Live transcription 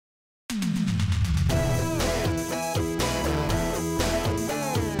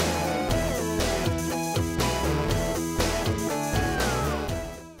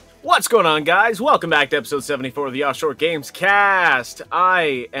What's going on, guys? Welcome back to episode 74 of the Offshore Gamescast.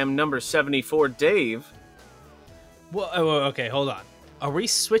 I am number 74, Dave. Well, okay, hold on. Are we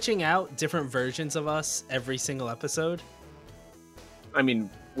switching out different versions of us every single episode? I mean,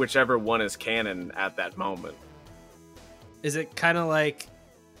 whichever one is canon at that moment. Is it kind of like...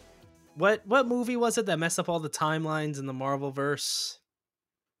 What movie was it that messed up all the timelines in the Marvel-verse?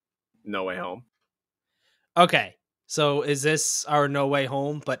 No Way Home. Okay, so is this our No Way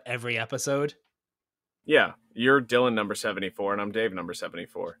Home, but every episode? Yeah, you're Dylan number 74, and I'm Dave number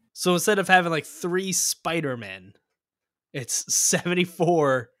 74. So instead of having like 3 Spider-Men, it's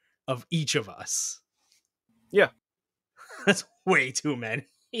 74 of each of us. Yeah. That's way too many.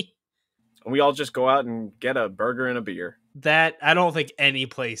 And we all just go out and get a burger and a beer. That, I don't think any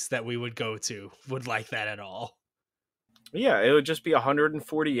place that we would go to would like that at all. Yeah, it would just be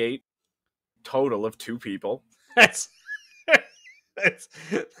 148 total of 2 people. That's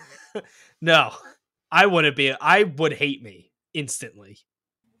no, I wouldn't be. I would hate me instantly.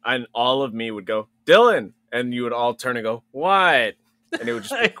 And all of me would go, Dylan! And you would all turn and go, what? And it would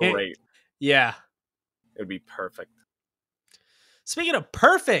just be great. Yeah. It would be perfect. Speaking of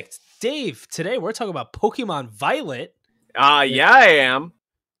perfect, Dave, today we're talking about Pokemon Violet. Yeah, I am.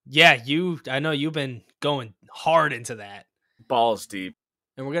 Yeah, I know you've been going hard into that. Balls deep.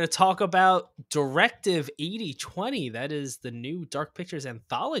 And we're going to talk about Directive 8020. That is the new Dark Pictures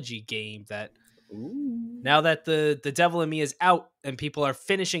Anthology game that now that the Devil in Me is out and people are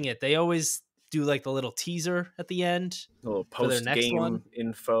finishing it, they always do like the little teaser at the end. A little post-game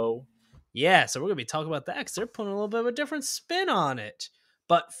info. Yeah, so we're going to be talking about that because they're putting a little bit of a different spin on it.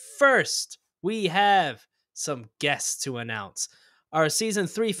 But first, we have some guests to announce. Our Season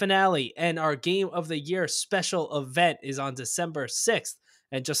 3 finale and our Game of the Year special event is on December 6th.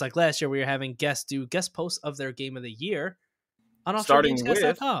 And just like last year, we are having guests do guest posts of their Game of the Year on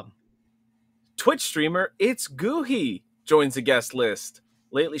offshoregamescast.com. Twitch streamer It's Goohey joins the guest list.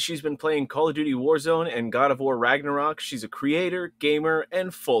 Lately, she's been playing Call of Duty Warzone and God of War Ragnarok. She's a creator, gamer,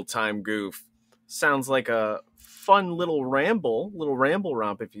 and full-time goof. Sounds like a fun little ramble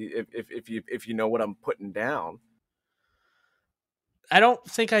romp if you know what I'm putting down. I don't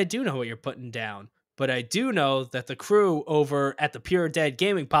think I do know what you're putting down, but I do know that the crew over at the Pure Dead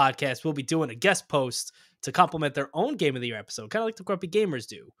Gaming Podcast will be doing a guest post to complement their own Game of the Year episode, kind of like the Grumpy Gamers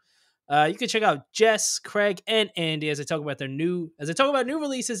do. You can check out Jess, Craig, and Andy as they talk about new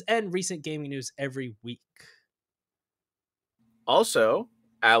releases and recent gaming news every week. Also,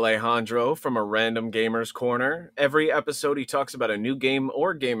 Alejandro from A Random Gamer's Corner. Every episode he talks about a new game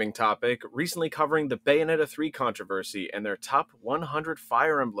or gaming topic, recently covering the Bayonetta 3 controversy and their top 100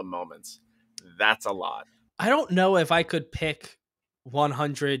 Fire Emblem moments. That's a lot. I don't know if I could pick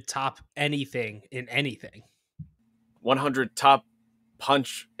 100 top anything in anything. 100 top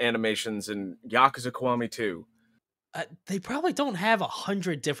punch animations in Yakuza Kiwami 2. They probably don't have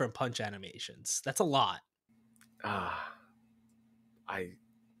 100 different punch animations. That's a lot. I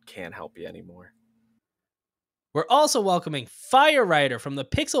can't help you anymore. We're also welcoming Fire Rider from the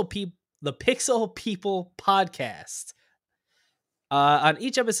Pixel People podcast. On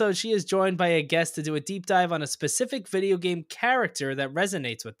each episode, she is joined by a guest to do a deep dive on a specific video game character that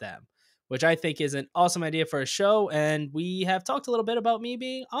resonates with them, which I think is an awesome idea for a show, and we have talked a little bit about me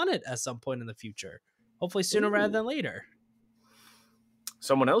being on it at some point in the future. Hopefully sooner rather than later.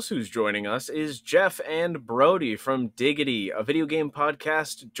 Someone else who's joining us is Jeff and Brody from Diggity, a video game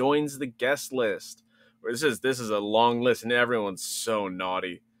podcast, joins the guest list. This is a long list, and everyone's so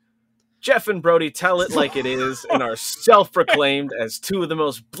naughty. Jeff and Brody tell it like it is and are self-proclaimed as two of the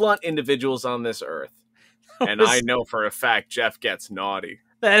most blunt individuals on this earth. And I know for a fact Jeff gets naughty.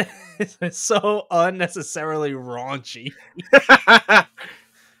 That is so unnecessarily raunchy.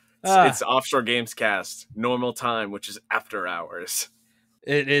 It's Offshore Gamescast, normal time, which is after hours.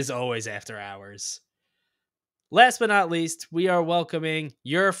 It is always after hours. Last but not least, we are welcoming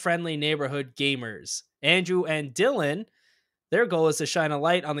your friendly neighborhood gamers, Andrew and Dylan. Their goal is to shine a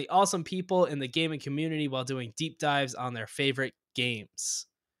light on the awesome people in the gaming community while doing deep dives on their favorite games.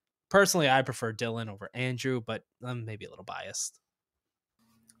 Personally, I prefer Dylan over Andrew, but I'm maybe a little biased.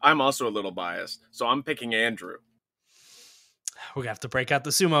 I'm also a little biased, so I'm picking Andrew. We're going to have to break out the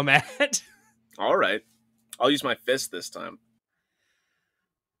sumo mat. All right. I'll use my fist this time.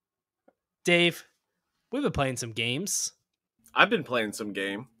 Dave, we've been playing some games. I've been playing some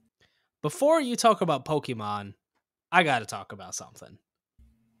game. Before you talk about Pokemon, I got to talk about something.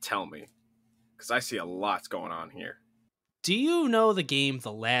 Tell me, because I see a lot going on here. Do you know the game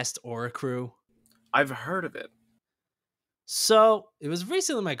The Last Oricru? I've heard of it. So, it was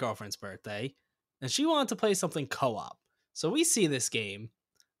recently my girlfriend's birthday, and she wanted to play something co-op. So we see this game,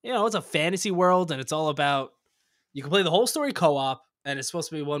 it's a fantasy world, and it's all about, you can play the whole story co-op, and it's supposed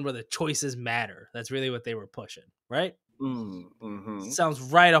to be one where the choices matter. That's really what they were pushing, right? Mm-hmm. Sounds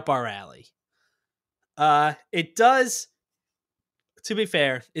right up our alley. It does, to be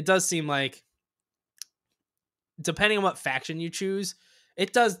fair, it does seem like, depending on what faction you choose,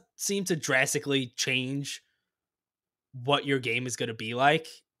 it does seem to drastically change what your game is going to be like,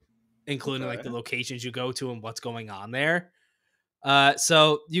 including like the locations you go to and what's going on there.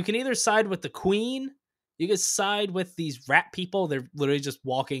 So you can either side with the queen, you can side with these rat people. They're literally just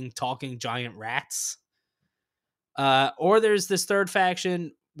walking, talking giant rats. Or there's this third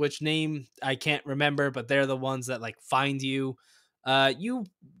faction, which name I can't remember, but they're the ones that like find you.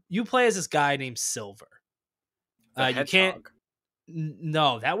 You play as this guy named Silver. The You can't. Hedgehog.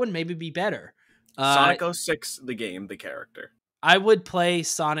 No, that would maybe be better. Sonic 06, the game, the character. I would play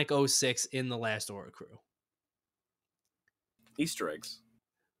Sonic 06 in the Last Oricru. Easter eggs.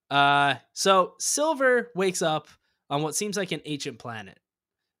 So Silver wakes up on what seems like an ancient planet.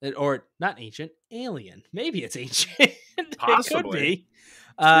 Or not ancient, alien. Maybe it's ancient. Possibly. It could be.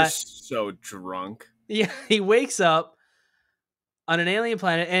 You're so drunk. Yeah, he wakes up on an alien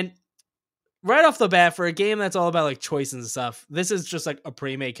planet, and right off the bat, for a game that's all about like choice and stuff, this is just like a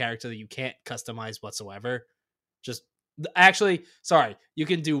pre-made character that you can't customize whatsoever. Actually, sorry, you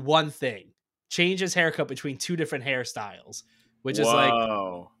can do one thing: change his haircut between two different hairstyles, which is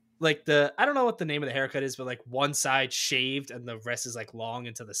like the, I don't know what the name of the haircut is, but like one side shaved and the rest is like long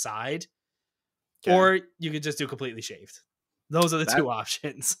into the side. Okay. Or you could just do completely shaved. Those are the two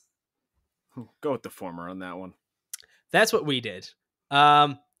options. Go with the former on that one. That's what we did.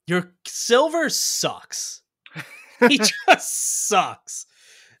 Your Silver sucks. He just sucks.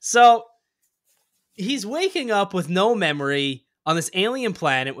 So he's waking up with no memory on this alien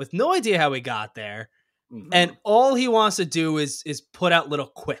planet with no idea how he got there. Mm-hmm. And all he wants to do is put out little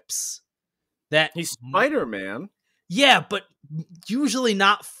quips. That he's Spider-Man. Yeah, but usually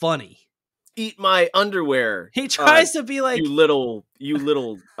not funny. Eat my underwear. He tries to be like, you little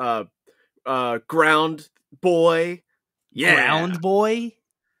ground boy. Yeah. Ground boy?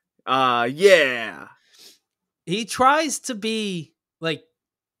 Yeah. He tries to be like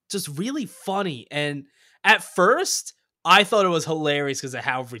just really funny, and at first I thought it was hilarious because of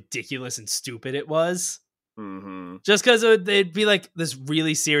how ridiculous and stupid it was. Mm-hmm. Just because they'd be like this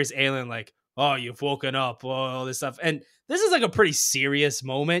really serious alien, like, oh, you've woken up, all this stuff. And this is like a pretty serious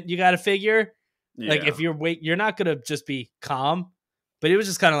moment, you got to figure. Yeah. Like, if you're not going to just be calm. But it was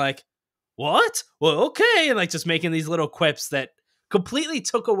just kind of like, what? Well, okay. And like just making these little quips that completely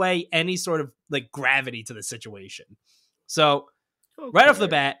took away any sort of like gravity to the situation. So right off the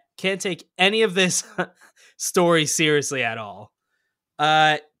bat, can't take any of this story seriously at all.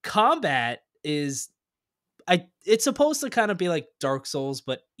 Combat is, it's supposed to kind of be like Dark Souls,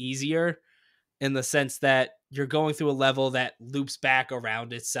 but easier in the sense that you're going through a level that loops back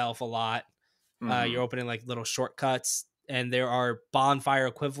around itself a lot. Mm-hmm. You're opening like little shortcuts, and there are bonfire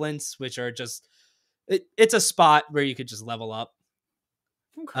equivalents, which are just, it's a spot where you could just level up.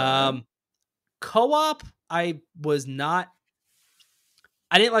 Okay. Co-op, I didn't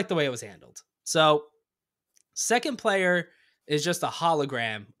like the way it was handled. So second player is just a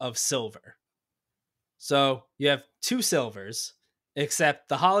hologram of Silver. So you have two Silvers, except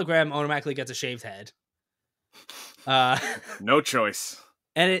the hologram automatically gets a shaved head. No choice.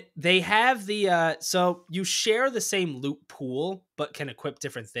 And they have the, so you share the same loot pool, but can equip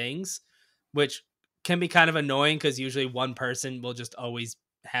different things, which can be kind of annoying because usually one person will just always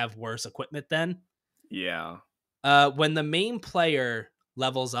have worse equipment than. Yeah. When the main player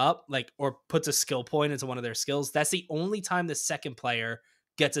levels up, like, or puts a skill point into one of their skills, that's the only time the second player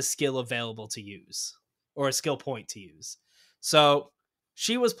gets a skill available to use, or a skill point to use. So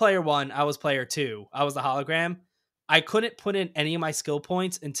she was player 1, I was player 2, I was the hologram. I couldn't put in any of my skill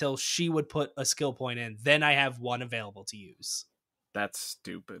points until she would put a skill point in. Then I have one available to use. That's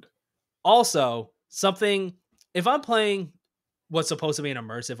stupid. Also, something, if I'm playing what's supposed to be an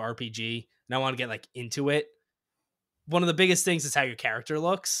immersive RPG and I want to get like into it, one of the biggest things is how your character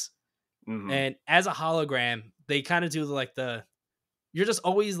looks. Mm-hmm. And as a hologram, they kind of do like you're just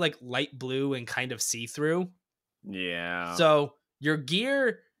always like light blue and kind of see-through. Yeah. So your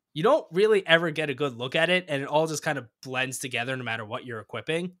gear, you don't really ever get a good look at it, and it all just kind of blends together no matter what you're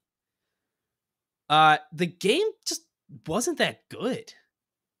equipping. The game just wasn't that good.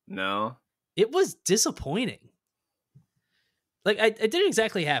 No. It was disappointing. Like, I didn't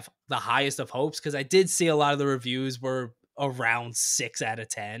exactly have the highest of hopes, because I did see a lot of the reviews were around 6 out of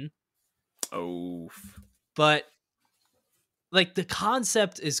 10. Oh. But, like, the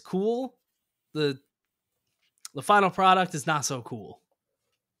concept is cool. The final product is not so cool.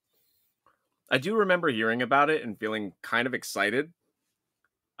 I do remember hearing about it and feeling kind of excited.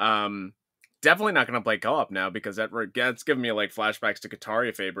 Definitely not going to play co-op now because that's giving me like flashbacks to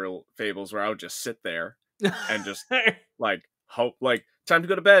Guitaria Fables where I would just sit there and just like hope, like, time to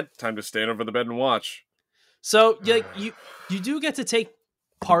go to bed, time to stand over the bed and watch. So like you do get to take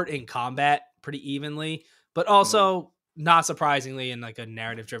part in combat pretty evenly, but also not surprisingly in like a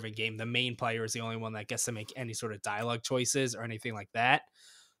narrative driven game, the main player is the only one that gets to make any sort of dialogue choices or anything like that.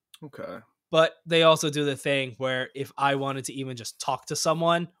 Okay. But they also do the thing where if I wanted to even just talk to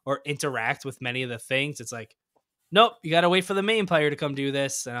someone or interact with many of the things, it's like, nope, you got to wait for the main player to come do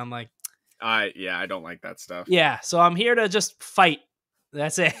this. And I'm like, I don't like that stuff. yeah, so I'm here to just fight.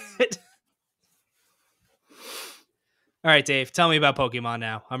 That's it. All right, Dave, tell me about Pokemon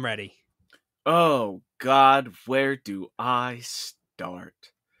now. I'm ready. Oh, God, where do I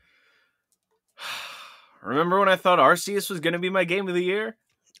start? Remember when I thought Arceus was going to be my game of the year?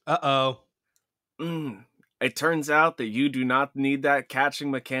 Uh-oh. It turns out that you do not need that catching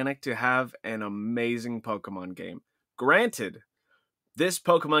mechanic to have an amazing Pokemon game. Granted, this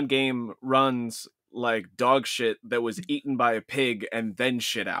Pokemon game runs like dog shit that was eaten by a pig and then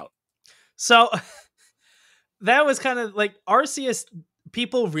shit out. So that was kind of like Arceus.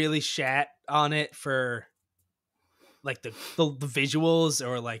 People really shat on it for like the visuals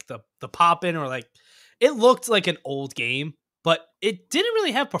or like the pop-in or like it looked like an old game, but it didn't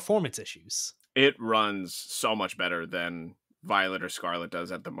really have performance issues. It runs so much better than Violet or Scarlet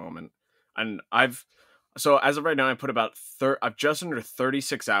does at the moment. And so as of right now, I put about I've just under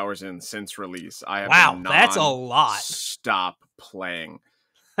 36 hours in since release. I have Wow, that's a lot. Stop playing.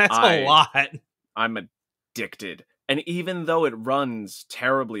 That's a lot. I'm addicted. And even though it runs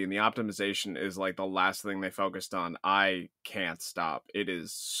terribly and the optimization is like the last thing they focused on, I can't stop.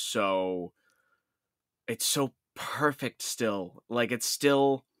 It's so perfect still. Like, it's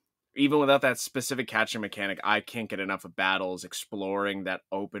still, even without that specific catching mechanic, I can't get enough of battles, exploring that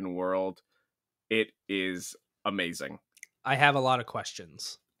open world. It is amazing. I have a lot of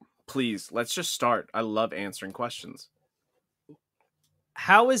questions. Please, let's just start. I love answering questions.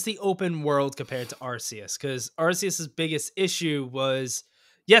 How is the open world compared to Arceus? Because Arceus's biggest issue was,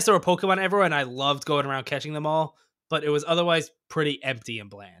 yes, there were Pokemon everywhere, and I loved going around catching them all, but it was otherwise pretty empty and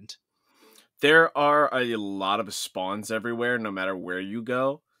bland. There are a lot of spawns everywhere, no matter where you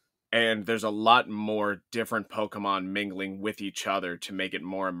go, and there's a lot more different Pokemon mingling with each other to make it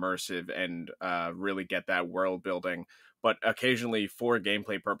more immersive and really get that world building. But occasionally, for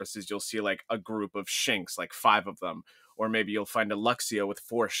gameplay purposes, you'll see like a group of Shinx, like 5 of them. Or maybe you'll find a Luxio with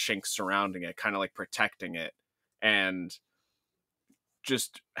 4 Shinx surrounding it, kind of like protecting it. And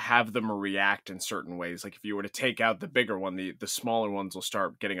just have them react in certain ways. Like if you were to take out the bigger one, the smaller ones will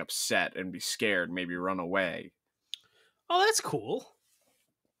start getting upset and be scared, maybe run away. Oh, that's cool.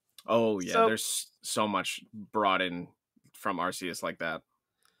 Oh, yeah, there's so much brought in from Arceus like that.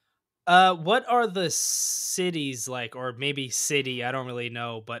 What are the cities like, or maybe city? I don't really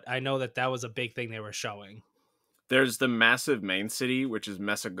know, but I know that was a big thing they were showing. There's the massive main city, which is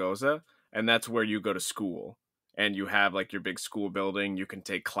Mesagoza, and that's where you go to school. And you have like your big school building. You can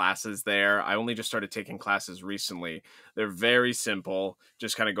take classes there. I only just started taking classes recently. They're very simple,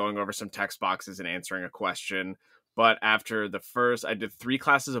 just kind of going over some text boxes and answering a question. But after the first, I did 3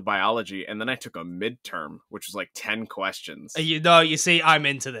 classes of biology, and then I took a midterm, which was like 10 questions. You see, I'm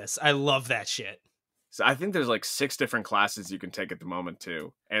into this. I love that shit. So I think there's like 6 different classes you can take at the moment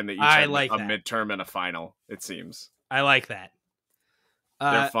too, and they each have a midterm and a final. It seems I like that.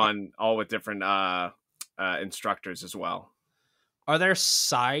 They're fun, all with different instructors as well. Are there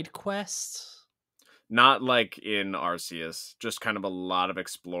side quests? Not like in Arceus, just kind of a lot of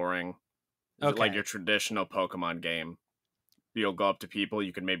exploring. Okay. Like your traditional Pokemon game. You'll go up to people,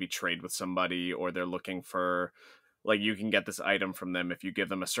 you can maybe trade with somebody, or they're looking for, like, you can get this item from them if you give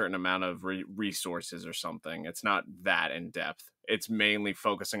them a certain amount of resources or something. It's not that in depth. It's mainly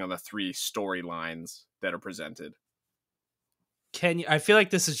focusing on the 3 storylines that are presented. I feel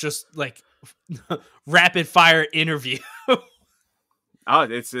like this is just like rapid fire interview. Oh,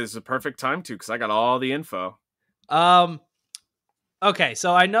 it's a perfect time to, because I got all the info. Okay,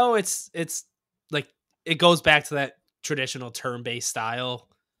 so I know it's like it goes back to that traditional turn-based style.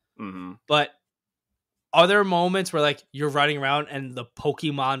 Mm-hmm. But are there moments where like you're running around and the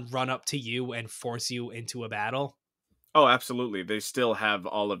Pokemon run up to you and force you into a battle? Oh, absolutely. They still have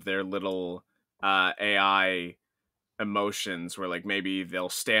all of their little AI emotions where like maybe they'll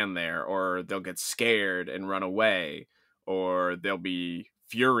stand there, or they'll get scared and run away, or they'll be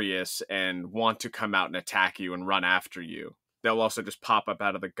furious and want to come out and attack you and run after you. They'll also just pop up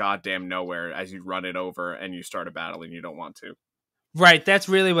out of the goddamn nowhere as you run it over and you start a battle and you don't want to. Right, that's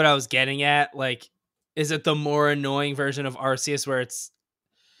really what I was getting at. Like, is it the more annoying version of Arceus where it's,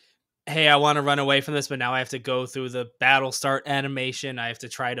 hey, I want to run away from this, but now I have to go through the battle start animation. I have to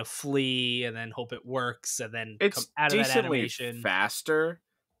try to flee and then hope it works and then come It's out of that decently animation. faster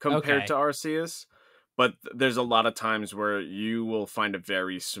compared Okay. to Arceus, but there's a lot of times where you will find a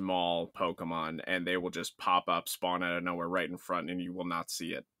very small Pokemon and they will just pop up, spawn out of nowhere right in front, and you will not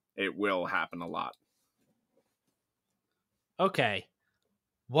see it. It will happen a lot. Okay.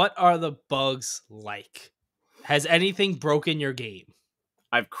 What are the bugs like? Has anything broken your game?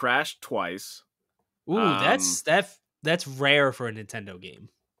 I've crashed twice. Ooh, Um, that's rare for a Nintendo game.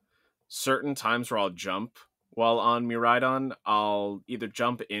 Certain times where I'll jump while on Miraidon, I'll either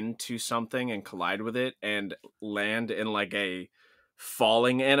jump into something and collide with it and land in like a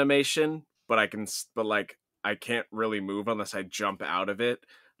falling animation, but I can't really move unless I jump out of it.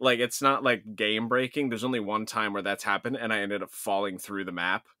 Like it's not like game breaking. There's only one time where that's happened and I ended up falling through the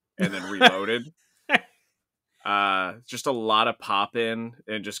map and then reloaded. Just a lot of pop in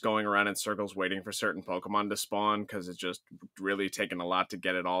and just going around in circles waiting for certain Pokemon to spawn because it's just really taken a lot to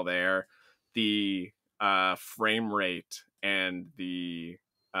get it all there. The frame rate and the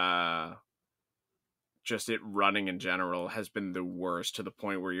just it running in general has been the worst, to the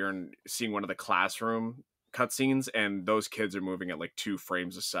point where seeing one of the classroom cutscenes and those kids are moving at like 2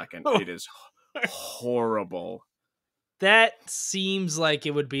 frames a second. It is horrible. That seems like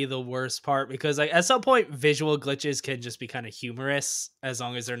it would be the worst part because, like, at some point visual glitches can just be kind of humorous as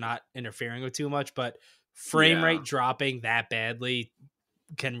long as they're not interfering with too much, but frame Yeah. rate dropping that badly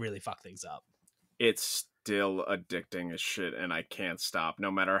can really fuck things up. It's still addicting as shit and I can't stop. No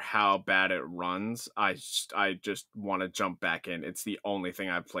matter how bad it runs, I just want to jump back in. It's the only thing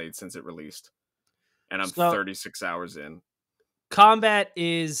I've played since it released. And I'm So 36 hours in. combat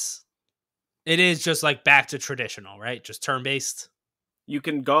is just like back to traditional, right? Just turn based. You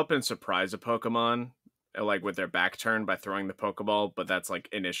can go up and surprise a Pokemon like with their back turn by throwing the Pokeball, but that's like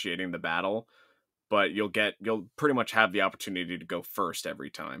initiating the battle. But you'll pretty much have the opportunity to go first every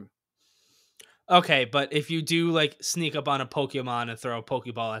time. Okay, but if you do like sneak up on a Pokemon and throw a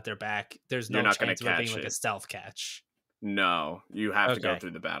Pokeball at their back, there's You're no not going to chance of it being catch like a it. stealth catch. No, you have to go Okay.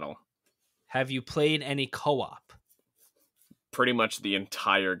 through the battle. Have you played any co-op? Pretty much the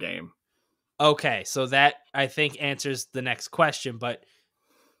entire game. Okay, so that I think answers the next question, but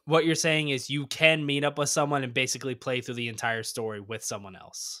what you're saying is you can meet up with someone and basically play through the entire story with someone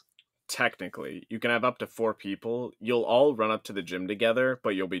else. Technically, you can have up to 4 people. You'll all run up to the gym together,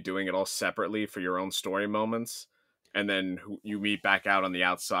 but you'll be doing it all separately for your own story moments. And then you meet back out on the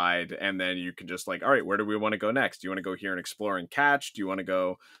outside, and then you can just like, all right, where do we want to go next? Do you want to go here and explore and catch? Do you want to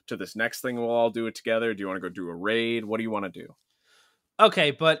go to this next thing? We'll all do it together. Do you want to go do a raid? What do you want to do?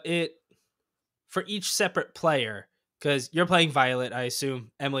 Okay, but it for each separate player, because you're playing Violet, I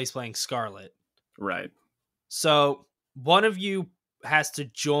assume Emily's playing Scarlet. Right. So one of you has to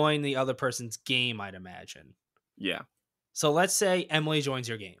join the other person's game, I'd imagine. Yeah. So let's say Emily joins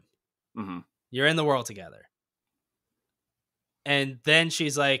your game. Mm-hmm. You're in the world together. And then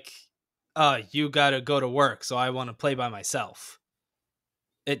she's like, you gotta go to work, so I want to play by myself.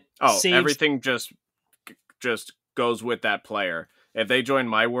 It Oh, saves. everything just goes with that player. If they join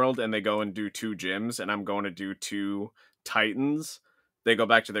my world and they go and do 2 gyms, and I'm going to do 2 Titans, they go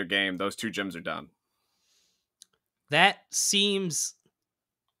back to their game. Those 2 gyms are done. That seems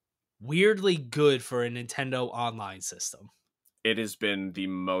weirdly good for a Nintendo online system. It has been the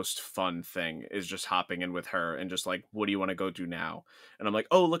most fun thing, is just hopping in with her and just like, what do you want to go do now? And I'm like,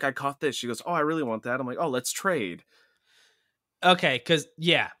 oh, look, I caught this. She goes, oh, I really want that. I'm like, oh, let's trade. Okay, because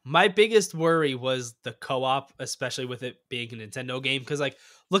yeah, my biggest worry was the co-op, especially with it being a Nintendo game. Because like,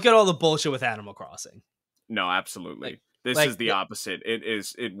 look at all the bullshit with Animal Crossing. No, absolutely. Like, This is like the opposite.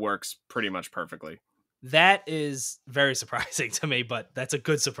 It works pretty much perfectly. that is very surprising to me, but that's a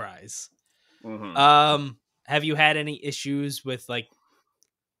good surprise. Mm-hmm. Have you had any issues with like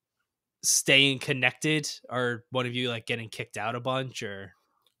staying connected, or one of you like getting kicked out a bunch, or?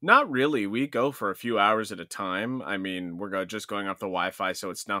 Not really. We go for a few hours at a time. I mean, just going off the Wi-Fi, so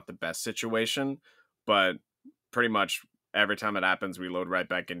it's not the best situation, but pretty much every time it happens, we load right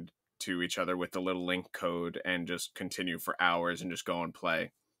back into each other with the little link code and just continue for hours and just go and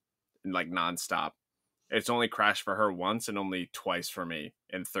play like nonstop. It's only crashed for her once and only twice for me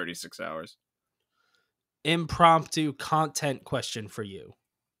in 36 hours. Impromptu content question for you.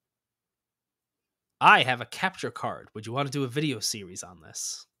 I have a capture card. Would you want to do a video series on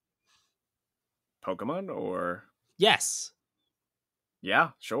this? Pokemon or Yes.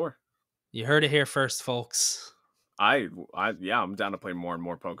 yeah, sure. You heard it here first, folks. I yeah, I'm down to play more and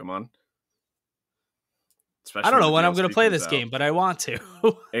more Pokemon. Especially I don't know the when I'm DLC going to play comes this out. game, but I want to.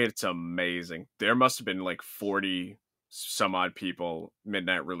 It's amazing. There must have been like 40 some odd people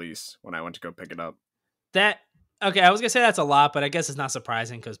midnight release when I went to go pick it up. Okay, I was going to say that's a lot, but I guess it's not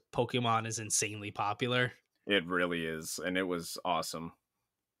surprising because Pokemon is insanely popular. It really is, and it was awesome.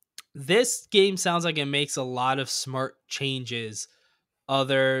 This game sounds like it makes a lot of smart changes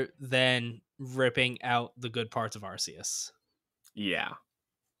other than ripping out the good parts of Arceus. Yeah.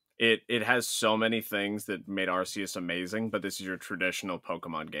 It has so many things that made Arceus amazing, but this is your traditional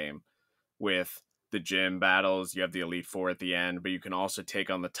Pokemon game with the gym battles. You have the Elite Four at the end, but you can also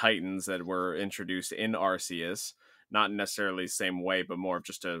take on the Titans that were introduced in Arceus. Not necessarily the same way, but more of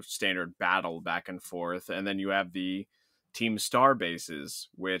just a standard battle back and forth. And then you have the Team Star bases,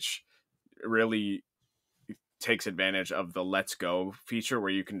 which really takes advantage of the Let's Go feature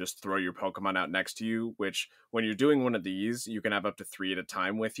where you can just throw your Pokemon out next to you, which when you're doing one of these, you can have up to 3 at a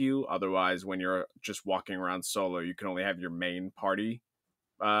time with you. Otherwise, when you're just walking around solo, you can only have your main party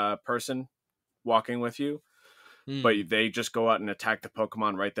person walking with you. But they just go out and attack the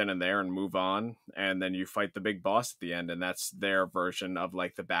Pokemon right then and there and move on. And then you fight the big boss at the end. And that's their version of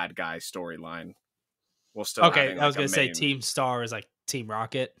like the bad guy storyline. We'll still Okay, having, I was like, going to a say main... Team Star is like Team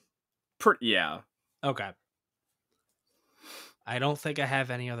Rocket. Yeah. Okay. I don't think I have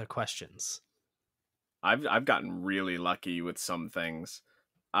any other questions. I've gotten really lucky with some things.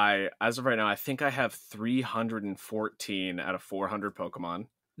 As of right now, I think I have 314 out of 400 Pokemon.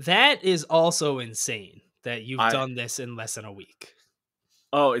 That is also insane that you've done this in less than a week.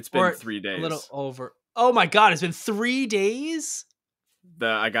 Oh, it's been Or 3 days. a little over. Oh my god, it's been 3 days?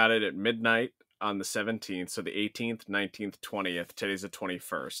 I got it at midnight on the 17th, so the 18th, 19th, 20th. Today's the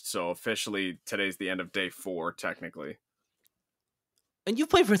 21st. So officially, today's the end of day 4, technically. And you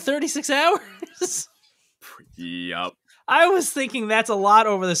played for 36 hours? Yup. I was thinking that's a lot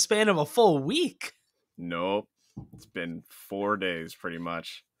over the span of a full week. Nope. It's been 4 days, pretty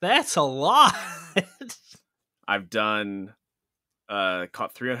much. That's a lot. I've done...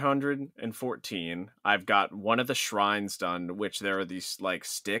 caught 314. I've got one of the shrines done, which there are these like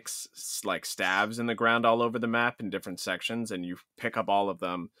sticks, like stabs in the ground all over the map in different sections, and you pick up all of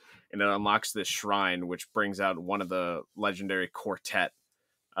them, and it unlocks this shrine, which brings out one of the legendary quartet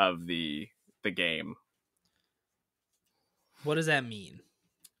of the game. What does that mean?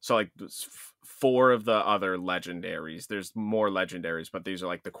 So like 4 of the other legendaries. There's more legendaries, but these are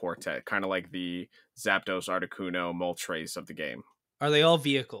like the quartet, kind of like the Zapdos, Articuno, Moltres of the game. Are they all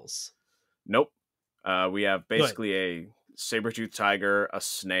vehicles? Nope. We have basically a saber-toothed tiger, a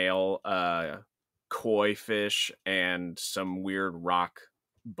snail, a koi fish, and some weird rock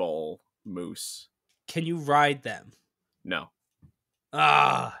bull moose. Can you ride them? No.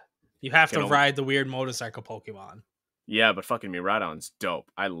 You have to ride the weird motorcycle Pokemon. Yeah, but fucking Miraidon's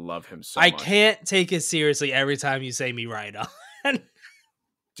dope. I love him so much. I can't take it seriously every time you say Miraidon. Do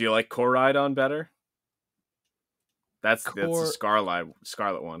you like Koraidon better? That's the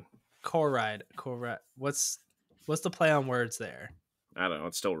Scarlet one. Corride. What's the play on words there? I don't know.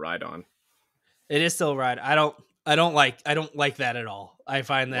 It's still Rhydon. It is still Ride. I don't like that at all. I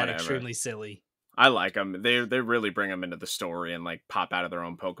find that extremely silly. I like them. They really bring them into the story and like pop out of their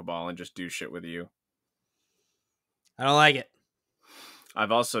own Pokeball and just do shit with you. I don't like it.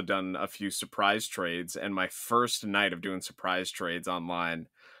 I've also done a few surprise trades, and my first night of doing surprise trades online,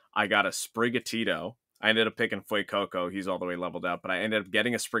 I got a Sprigatito. I ended up picking Fuecoco. He's all the way leveled up, but I ended up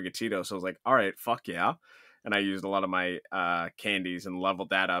getting a Sprigatito, so I was like, all right, fuck yeah. And I used a lot of my candies and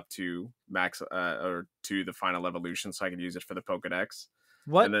leveled that up to max or to the final evolution so I could use it for the Pokedex.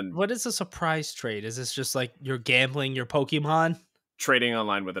 What is a surprise trade? Is this just like you're gambling your Pokemon? Trading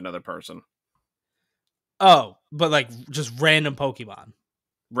online with another person. Oh, but like just random Pokemon.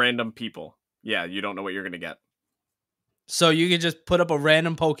 Random people. Yeah, you don't know what you're going to get. So you could just put up a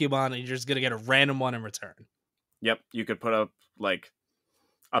random Pokemon and you're just going to get a random one in return. Yep, you could put up like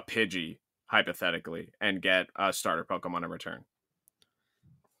a Pidgey, hypothetically, and get a starter Pokemon in return.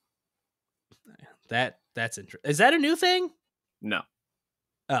 That's interesting. Is that a new thing? No.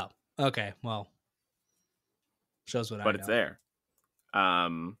 Oh, okay. Well, shows what I know. But it's there.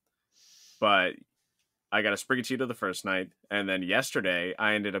 But I got a Sprigatito the first night, and then yesterday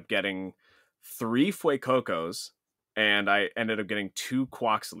I ended up getting 3 Fuecocos, and I ended up getting 2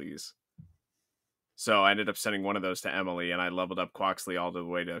 Quaxleys. So I ended up sending one of those to Emily, and I leveled up Quaxley all the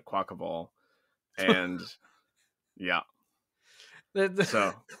way to Quackaball. And yeah.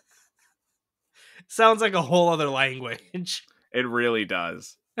 So sounds like a whole other language. It really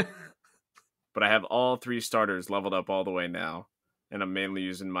does. But I have all 3 starters leveled up all the way now. And I'm mainly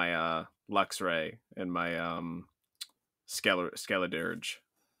using my Luxray and my Skeledirge.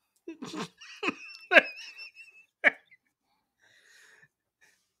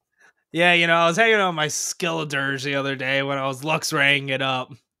 Yeah, I was hanging out with my Skeletor's the other day when I was Luxraying it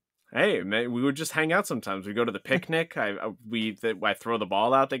up. Hey, man, we would just hang out sometimes. We go to the picnic. I throw the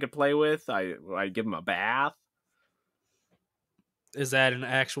ball out they could play with. I give them a bath. Is that an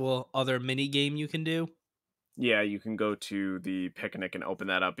actual other mini game you can do? Yeah, you can go to the picnic and open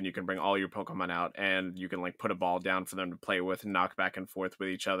that up, and you can bring all your Pokemon out, and you can like put a ball down for them to play with and knock back and forth with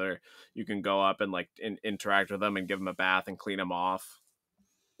each other. You can go up and like interact with them and give them a bath and clean them off.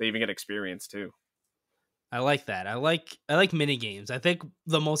 They even get experience too. I like that. I like mini games. I think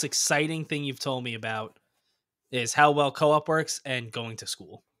the most exciting thing you've told me about is how well co-op works and going to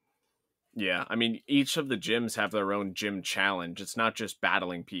school. Yeah, I mean, each of the gyms have their own gym challenge. It's not just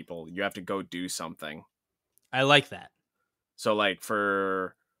battling people. You have to go do something. I like that. So, like,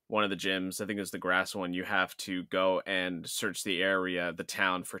 for one of the gyms, I think it was the grass one, you have to go and search the area, the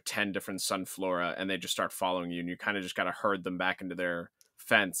town, for 10 different Sunflora, and they just start following you, and you kind of just got to herd them back into their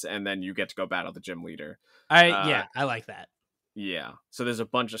fence, and then you get to go battle the gym leader. I like that. Yeah. So there's a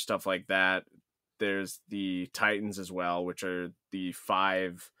bunch of stuff like that. There's the Titans as well, which are the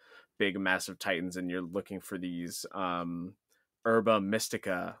 5 big massive Titans, and you're looking for these Herba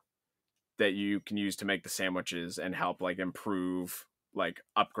Mystica that you can use to make the sandwiches and help like improve like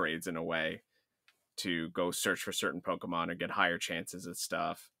upgrades in a way to go search for certain Pokemon or get higher chances at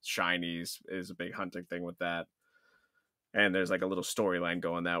stuff. Shinies is a big hunting thing with that. And there's like a little storyline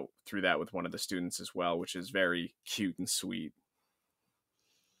going through that with one of the students as well, which is very cute and sweet.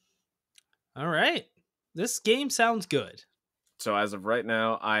 All right. This game sounds good. So as of right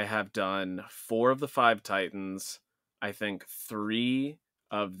now, I have done 4 of the 5 Titans, I think 3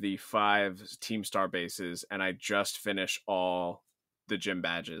 of the 5 Team Star bases, and I just finished all the gym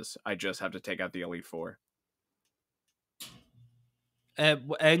badges. I just have to take out the Elite 4.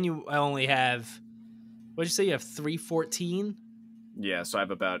 And you only have, what did you say? You have 314? Yeah, so I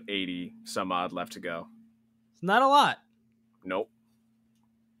have about 80 some odd left to go. It's not a lot. Nope.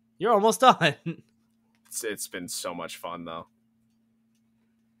 You're almost done. It's been so much fun though.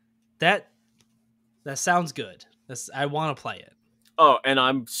 That sounds good. I want to play it. Oh, and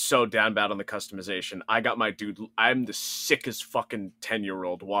I'm so down bad on the customization. I got my dude. I'm the sickest fucking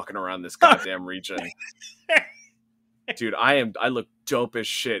 10-year-old walking around this goddamn region. Dude, I look dope as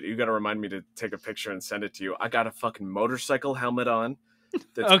shit. You gotta remind me to take a picture and send it to you. I got a fucking motorcycle helmet on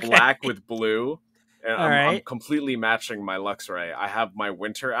that's Okay. black with blue. And I'm Right. completely matching my Luxray. I have my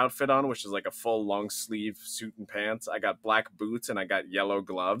winter outfit on, which is like a full long sleeve suit and pants. I got black boots and I got yellow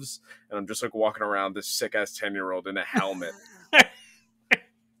gloves. And I'm just like walking around this sick ass 10-year-old in a helmet.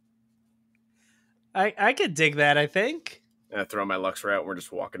 I could dig that, I think. And I throw my Luxray out and we're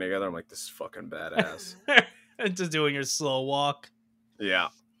just walking together. I'm like, this is fucking badass. And just doing your slow walk. Yeah.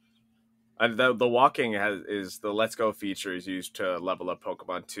 And the walking is the Let's Go feature is used to level up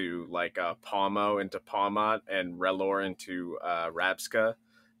Pokemon to like Palmo into Palmot and Relor into Rabska.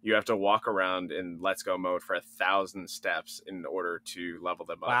 You have to walk around in Let's Go mode for 1,000 steps in order to level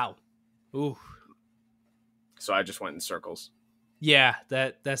them up. Wow. Ooh. So I just went in circles. Yeah,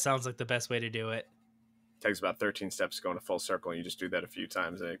 that sounds like the best way to do it. Takes about 13 steps to go in a full circle, and you just do that a few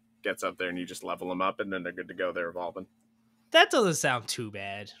times, and it gets up there, and you just level them up, and then they're good to go. They're evolving. That doesn't sound too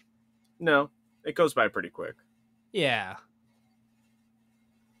bad. No, it goes by pretty quick. Yeah.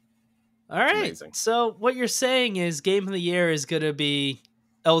 All right. Amazing. So what you're saying is Game of the Year is going to be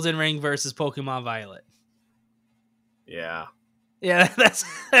Elden Ring versus Pokemon Violet. Yeah. Yeah, that's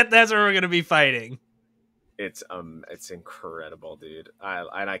where we're going to be fighting. It's incredible, dude.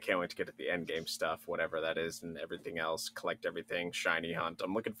 I can't wait to get to the end game stuff, whatever that is, and everything else. Collect everything, shiny hunt.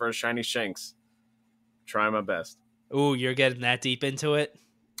 I'm looking for a shiny Shanks. Try my best. Ooh, you're getting that deep into it?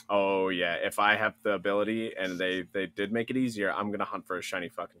 Oh yeah, if I have the ability and they did make it easier, I'm gonna hunt for a shiny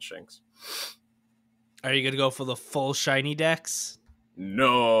fucking Shanks. Are you gonna go for the full shiny decks?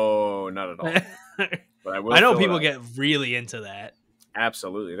 No, not at all. But I know people get really into that.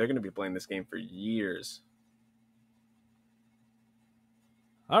 Absolutely, they're gonna be playing this game for years.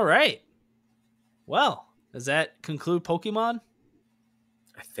 All right. Well, does that conclude Pokemon?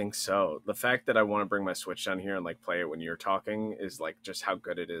 I think so. The fact that I want to bring my Switch down here and like play it when you're talking is like just how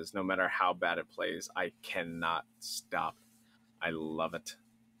good it is. No matter how bad it plays, I cannot stop. I love it.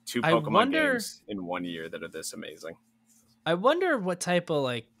 2 Pokemon games in 1 year that are this amazing. I wonder what type of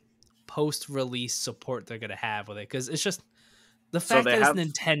like post-release support they're gonna have with it, because it's just the fact that it's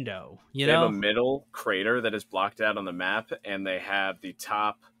Nintendo. They have a middle crater that is blocked out on the map, and they have the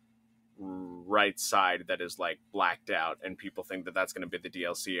top right side that is like blacked out, and people think that that's going to be the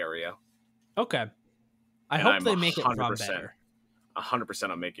DLC area. Okay, I hope they make it run better.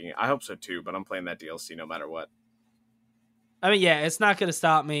 100% I'm making it. I hope so too, but I'm playing that DLC no matter what. I mean, yeah, it's not going to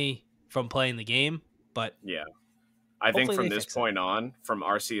stop me from playing the game, but Yeah. I think hopefully from they this fix it. point on, from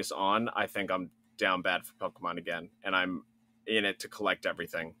Arceus on, I think I'm down bad for Pokemon again, and I'm in it to collect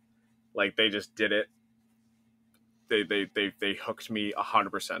everything. Like they just did it. They hooked me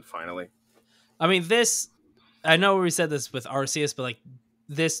 100% finally. I mean, I know we said this with Arceus, but like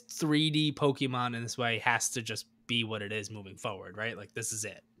this 3D Pokemon in this way has to just be what it is moving forward, right? Like this is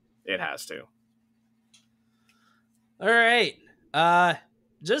it. It has to. All right.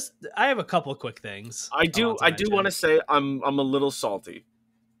 Just I have a couple of quick things I do want to say I'm a little salty.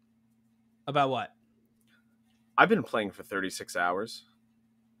 About what? I've been playing for 36 hours.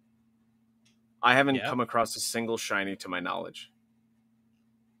 I haven't Yep. come across a single shiny to my knowledge.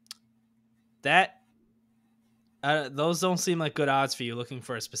 That those don't seem like good odds for you looking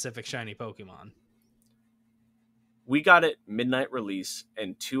for a specific shiny Pokemon. We got it midnight release,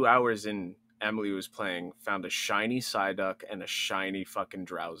 and 2 hours in, Emily was playing, found a shiny Psyduck and a shiny fucking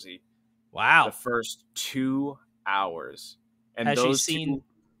Drowsy. Wow. The first 2 hours. And Has those she seen, two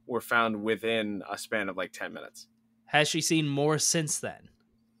were found within a span of like 10 minutes. Has she seen more since then?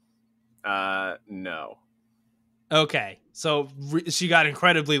 No. Okay. So she got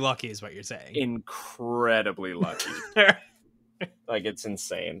incredibly lucky is what you're saying. Incredibly lucky. Like it's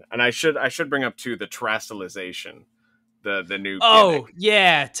insane. And I should bring up too the terrestrialization, the new gimmick.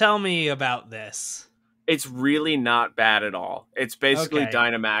 Yeah, tell me about this. It's really not bad at all. It's basically Okay.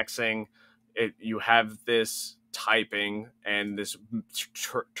 Dynamaxing. You have this typing and this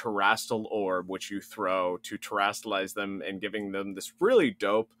terrestrial orb which you throw to terrestrialize them and giving them this really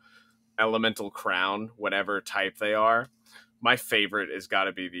dope elemental crown, whatever type they are. My favorite has got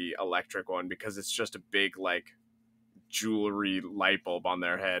to be the electric one because it's just a big like jewelry light bulb on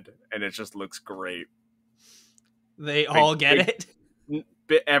their head and it just looks great. They all get it.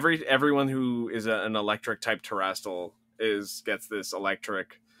 Everyone who is an electric type terrestrial gets this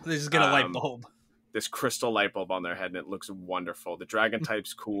electric. They just get a light bulb. This crystal light bulb on their head, and it looks wonderful. The dragon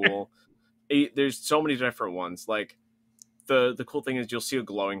type's cool. There's so many different ones. Like the cool thing is you'll see a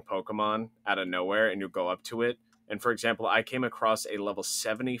glowing Pokemon out of nowhere, and you'll go up to it. And for example, I came across a level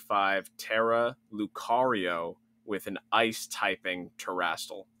 75 Terra Lucario with an ice typing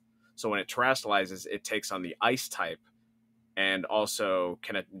terrestrial. So when it terrestrializes, it takes on the ice type, and also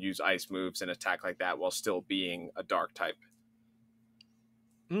can use ice moves and attack like that while still being a dark type.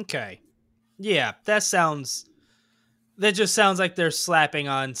 Okay. Yeah, that just sounds like they're slapping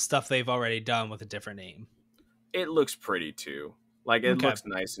on stuff they've already done with a different name. It looks pretty too. Like it looks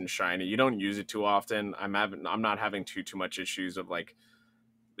nice and shiny. You don't use it too often. I'm not having too much issues of like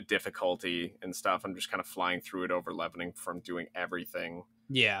the difficulty and stuff. I'm just kind of flying through it over leveling from doing everything.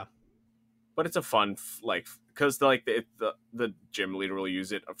 Yeah. But it's a fun because the gym leader will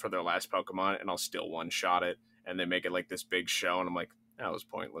use it for their last Pokemon and I'll still one shot it and they make it like this big show and I'm like, that was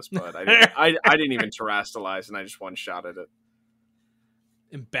pointless, but I didn't even terrestrialize and I just one-shotted it.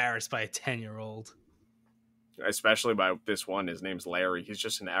 Embarrassed by a 10-year-old. Especially by this one. His name's Larry. He's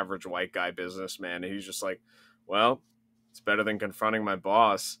just an average white guy businessman. And he's just like, well, it's better than confronting my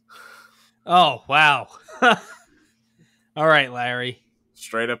boss. Oh, wow. All right, Larry.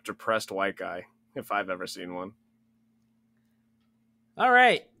 Straight up depressed white guy, if I've ever seen one. All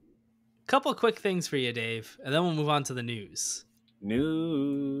right. Couple quick things for you, Dave, and then we'll move on to the news.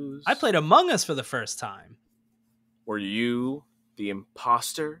 I played Among Us for the first time. Were you the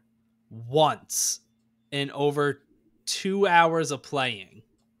imposter? Once in over 2 hours of playing.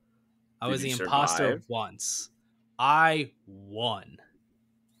 I was the imposter once. I won.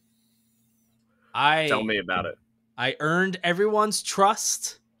 Tell me about it. I earned everyone's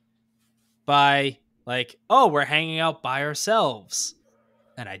trust by like, oh, we're hanging out by ourselves.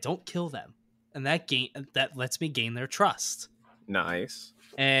 And I don't kill them. And that lets me gain their trust. Nice.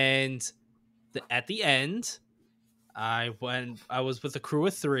 And at the end, I was with a crew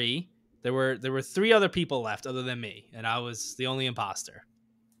of 3. There were 3 other people left other than me, and I was the only imposter.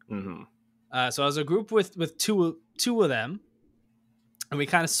 Mm-hmm. So I was a group with two of them, and we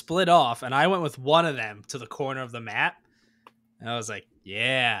kind of split off. And I went with one of them to the corner of the map, and I was like,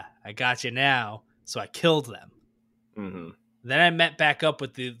 "Yeah, I got you now." So I killed them. Mm-hmm. Then I met back up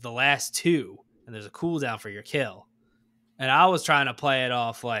with the last 2, and there's a cooldown for your kill. And I was trying to play it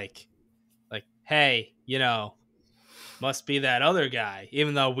off like, hey, must be that other guy,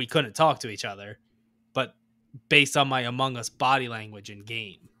 even though we couldn't talk to each other, but based on my Among Us body language in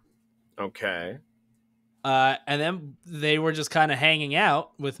game. Okay. And then they were just kind of hanging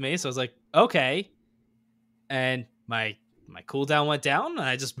out with me, so I was like, okay. And my cooldown went down, and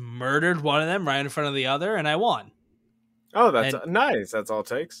I just murdered one of them right in front of the other, and I won. Oh, that's nice. That's all it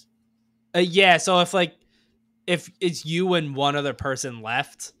takes. Yeah, so if it's you and one other person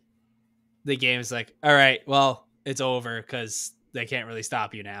left, the game's like, all right, well, it's over because they can't really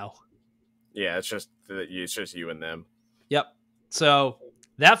stop you now. Yeah, it's just you and them. Yep. So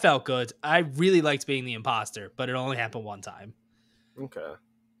that felt good. I really liked being the imposter, but it only happened one time. Okay.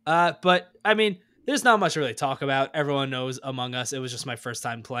 But I mean, there's not much to really talk about. Everyone knows Among Us. It was just my first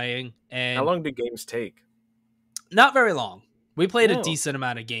time playing, How and long do games take? not very long. We played a No. decent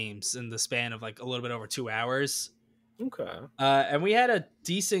amount of games in the span of like a little bit over 2 hours. Okay. And we had a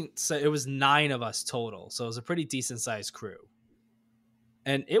decent. So it was 9 of us total, so it was a pretty decent sized crew,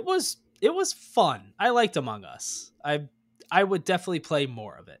 and it was fun. I liked Among Us. I would definitely play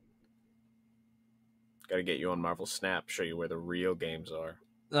more of it. Got to get you on Marvel Snap, show you where the real games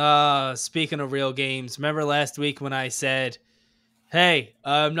are. Speaking of real games, remember last week when I said, hey,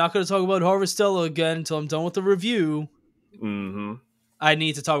 I'm not going to talk about Harvestella again until I'm done with the review. Mm-hmm. I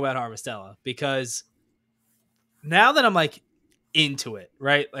need to talk about Harvestella because now that I'm like into it,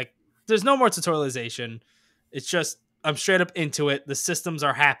 right? Like there's no more tutorialization. It's just I'm straight up into it. The systems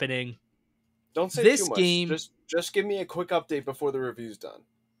are happening. Don't say This too much. game, Just give me a quick update before the review's done.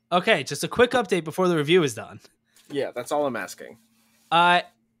 okay, just a quick update before the review is done. Yeah, that's all I'm asking.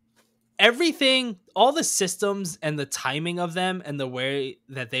 Everything, all the systems and the timing of them and the way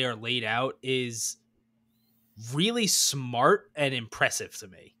that they are laid out is really smart and impressive to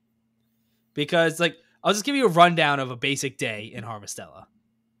me. Because, like, I'll just give you a rundown of a basic day in Harvestella.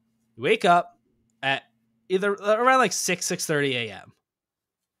 You wake up at either around like 6:30 a.m.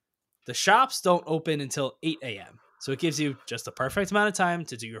 The shops don't open until 8 a.m. So it gives you just the perfect amount of time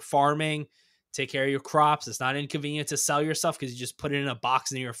to do your farming, take care of your crops. It's not inconvenient to sell your stuff because you just put it in a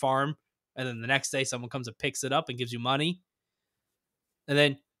box near your farm. And then the next day, someone comes and picks it up and gives you money. And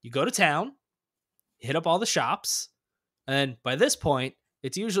then you go to town, hit up all the shops. And by this point,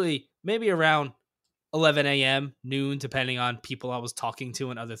 it's usually maybe around 11 a.m., noon, depending on people I was talking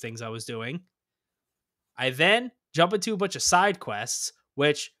to and other things I was doing. I then jump into a bunch of side quests,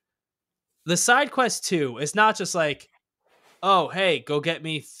 which the side quest too is not just like, oh, hey, go get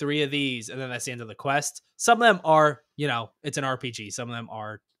me 3 of these, and then that's the end of the quest. Some of them are, it's an RPG. Some of them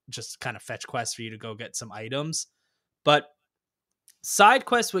are just kind of fetch quests for you to go get some items. But side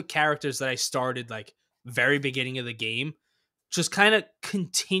quests with characters that I started like very beginning of the game just kind of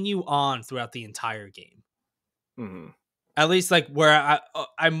continue on throughout the entire game. Mm-hmm. At least like where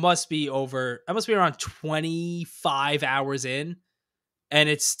I must be around 25 hours in, and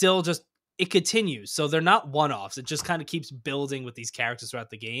it's still just, it continues. So they're not one-offs. It just kind of keeps building with these characters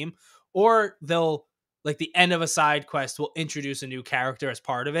throughout the game. Or they'll, like, the end of a side quest will introduce a new character as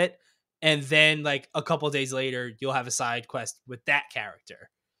part of it. And then, like, a couple of days later, you'll have a side quest with that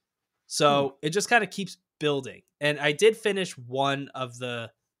character. So it just kind of keeps building. And I did finish one of the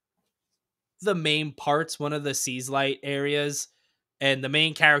main parts, one of the Seas Light areas. And the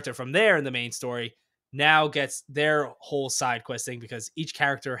main character from there in the main story now gets their whole side quest thing because each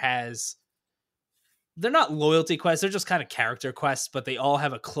character has, they're not loyalty quests, they're just kind of character quests, but they all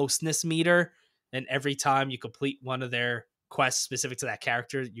have a closeness meter. And every time you complete one of their quests specific to that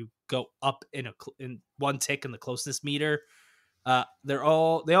character, you go up in one tick in the closeness meter. They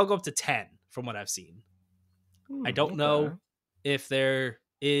all go up to 10 from what I've seen. I don't know if there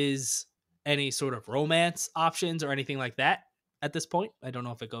is any sort of romance options or anything like that at this point. I don't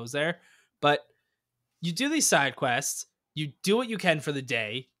know if it goes there, but you do these side quests. You do what you can for the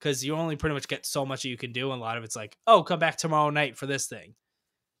day because you only pretty much get so much that you can do. And a lot of it's like, oh, come back tomorrow night for this thing.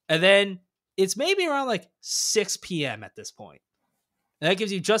 And then it's maybe around like 6 p.m. at this point. And that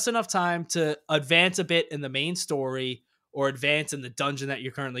gives you just enough time to advance a bit in the main story or advance in the dungeon that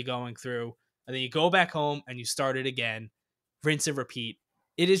you're currently going through. And then you go back home and you start it again, rinse and repeat.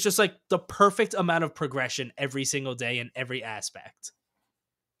 It is just like the perfect amount of progression every single day in every aspect.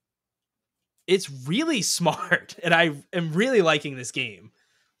 It's really smart, and I am really liking this game.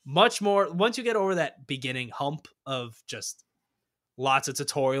 Much more, once you get over that beginning hump of just lots of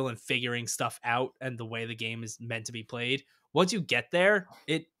tutorial and figuring stuff out and the way the game is meant to be played, once you get there,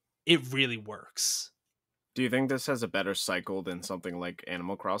 it really works. Do you think this has a better cycle than something like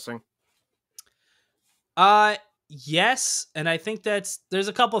Animal Crossing? Yes, and I think there's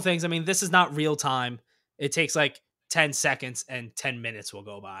a couple things. I mean, this is not real time. It takes like 10 seconds and 10 minutes will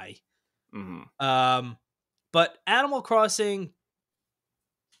go by. Mm-hmm. But Animal Crossing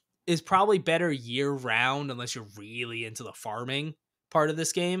is probably better year round unless you're really into the farming part of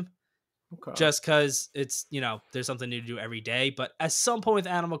this game. Okay. Just because it's, there's something new to do every day. But at some point with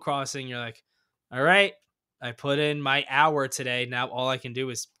Animal Crossing, you're like, all right, I put in my hour today. Now all I can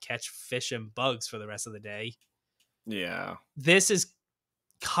do is catch fish and bugs for the rest of the day. Yeah. This is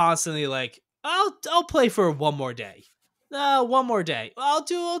constantly like, I'll play for one more day. one more day. I'll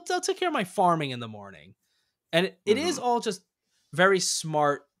take care of my farming in the morning. And it is all just very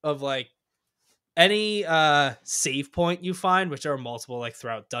smart of like any save point you find, which are multiple like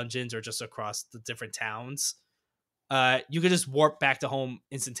throughout dungeons or just across the different towns. You could just warp back to home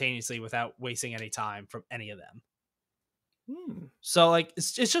instantaneously without wasting any time from any of them. So like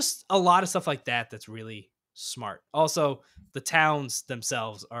it's just a lot of stuff like that that's really smart. Also, the towns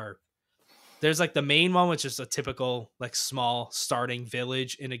themselves are there's like the main one, which is a typical like small starting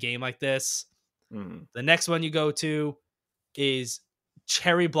village in a game like this. The next one you go to is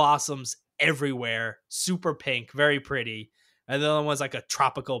cherry blossoms everywhere, super pink, very pretty. And the other one's like a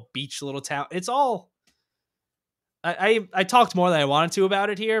tropical beach little town. It's all I talked more than I wanted to about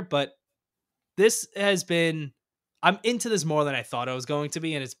it here, but this has been I'm into this more than I thought I was going to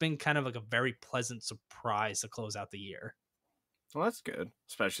be, and it's been kind of like a very pleasant surprise to close out the year. Well, that's good,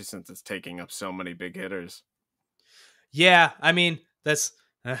 especially since it's taking up so many big hitters. Yeah, I mean, that's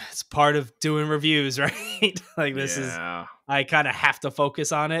it's part of doing reviews, right? Like this is I kind of have to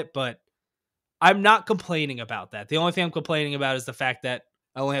focus on it, but I'm not complaining about that. The only thing I'm complaining about is the fact that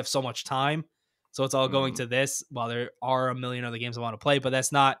I only have so much time. So it's all going to this while there are a million other games I want to play, but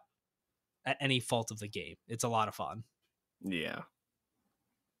that's not at any fault of the game. It's a lot of fun. Yeah.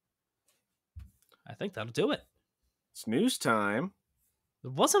 I think that'll do it. It's news time.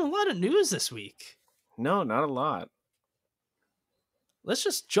 There wasn't a lot of news this week. No, not a lot. Let's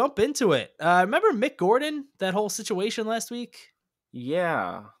just jump into it. Remember Mick Gordon, that whole situation last week?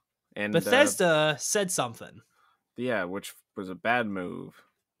 Yeah. And Bethesda said something. Yeah, which was a bad move.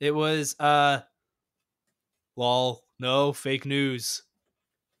 It was, lol, no, fake news.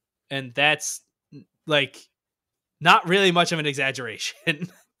 And that's, like, not really much of an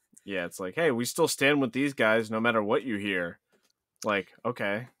exaggeration. Yeah, it's like, hey, we still stand with these guys no matter what you hear. Like,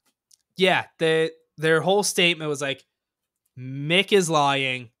 okay. Yeah, their whole statement was like, Mick is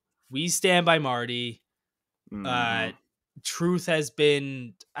lying. We stand by Marty. Truth has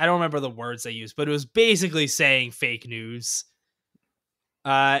been, I don't remember the words they used, but it was basically saying fake news.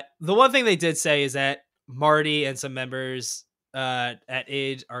 The one thing they did say is that Marty and some members at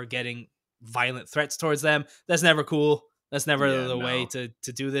id are getting violent threats towards them. That's never cool. That's never the way to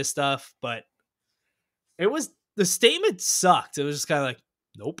do this stuff. But the statement sucked. It was just kind of like,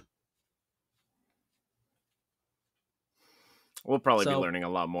 nope. We'll probably be learning a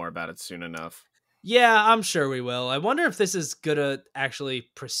lot more about it soon enough. Yeah, I'm sure we will. I wonder if this is going to actually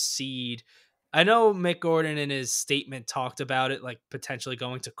proceed. I know Mick Gordon in his statement talked about it, like potentially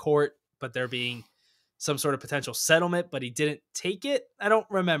going to court, but there being some sort of potential settlement, but he didn't take it. I don't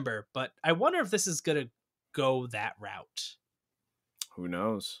remember, but I wonder if this is going to go that route. Who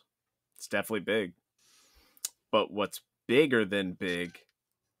knows? It's definitely big. But what's bigger than big?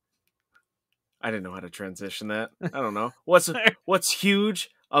 I didn't know how to transition that. I don't know. What's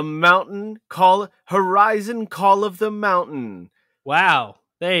huge? A mountain Horizon Call of the Mountain. Wow.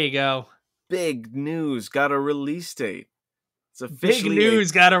 There you go. Big news. Got a rrelease date. It's officially big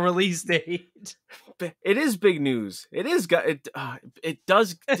news. Got a release date. It is big news. It is got it. It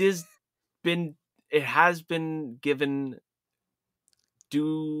has been given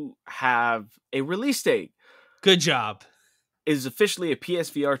to have a release date. Good job. Is officially a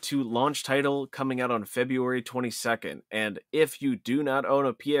PSVR 2 launch title coming out on February 22nd. And if you do not own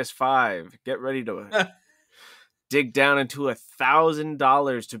a PS5, get ready to dig down into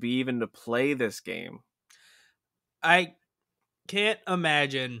 $1,000 to be even to play this game. I can't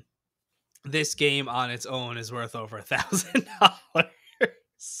imagine this game on its own is worth over $1,000.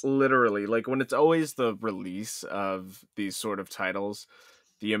 Literally, like when it's always the release of these sort of titles,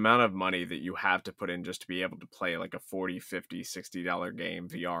 the amount of money that you have to put in just to be able to play like a $40, $50, $60 game,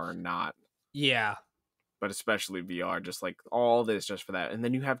 VR or not. Yeah. But especially VR, just like all this just for that. And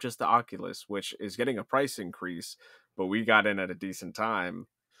then you have just the Oculus, which is getting a price increase, but we got in at a decent time.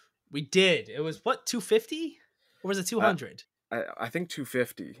 We did. It was what, $250? Or was it $200? I think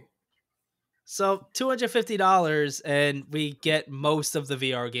 $250. So $250 and we get most of the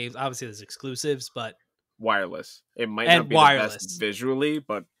VR games. Obviously there's exclusives, but wireless. It might not be the best visually,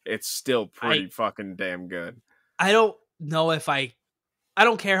 but it's still pretty fucking damn good. I don't know if I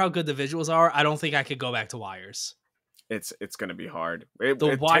don't care how good the visuals are. I don't think I could go back to wires. It's going to be hard.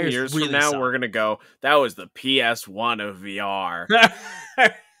 The wires 10 years really from now, suck. we're going to go, that was the PS1 of VR.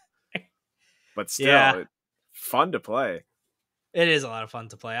 But still, it's fun to play. It is a lot of fun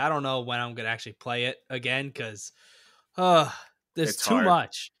to play. I don't know when I'm going to actually play it again because there's too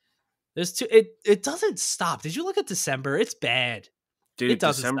much. It doesn't stop. Did you look at December? It's bad. Dude, it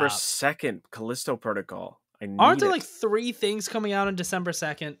doesn't December stop. 2nd, Callisto Protocol. Aren't there like 3 things coming out on December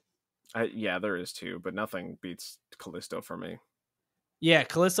 2nd? Yeah, there is too, but nothing beats Callisto for me. Yeah,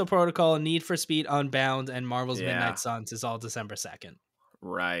 Callisto Protocol, Need for Speed Unbound, and Marvel's Yeah, Midnight Suns is all December 2nd.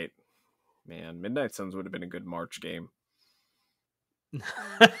 right. Man, Midnight Suns would have been a good March game.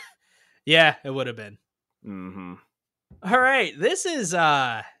 Yeah, it would have been. Mm-hmm. All right, this is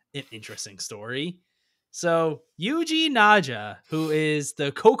an interesting story. So, Yuji Naja, who is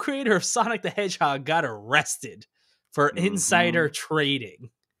the co-creator of Sonic the Hedgehog, got arrested for insider trading.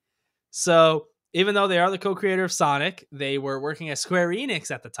 So, even though they are the co-creator of Sonic, they were working at Square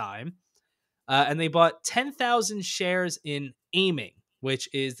Enix at the time, and they bought 10,000 shares in Aiming, which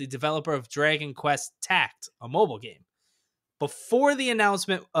is the developer of Dragon Quest Tact, a mobile game. Before the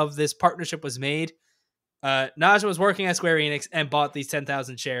announcement of this partnership was made, Naja was working at Square Enix and bought these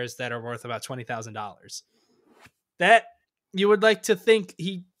 10,000 shares that are worth about $20,000. That you would like to think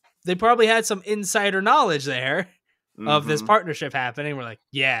they probably had some insider knowledge there of this partnership happening. We're like,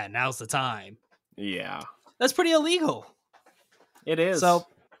 yeah, now's the time. Yeah, That's pretty illegal. it is. So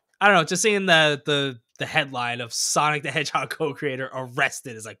I don't know. Just seeing the headline of Sonic the Hedgehog co-creator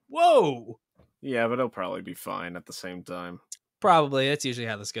arrested is like, whoa. Yeah, but it'll probably be fine at the same time. Probably. That's usually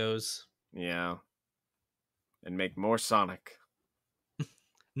how this goes. Yeah. And make more Sonic.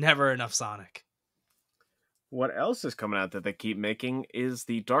 Never enough Sonic. What else is coming out that they keep making is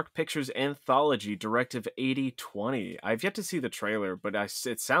the Dark Pictures Anthology Directive 8020. I've yet to see the trailer, but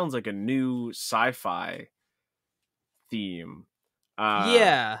it sounds like a new sci-fi theme.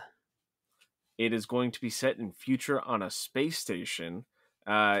 Yeah. It is going to be set in future on a space station.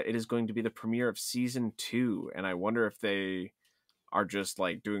 It is going to be the premiere of season 2, and I wonder if they are just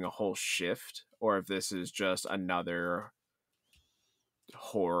like doing a whole shift, or if this is just another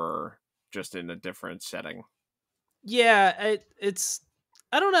horror just in a different setting. Yeah, it's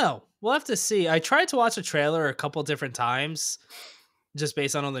I don't know. We'll have to see. I tried to watch a trailer a couple different times just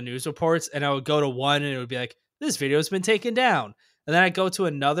based on all the news reports, and I would go to one and it would be like, this video has been taken down. And then I'd go to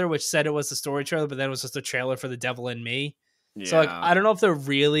another which said it was the story trailer, but then it was just a trailer for The Devil in Me. Yeah. So like I don't know if they're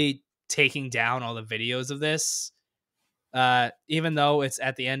really taking down all the videos of this. Even though it's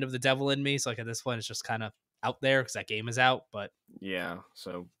at the end of The Devil in Me, so like at this point it's just kind of out there because that game is out, but yeah,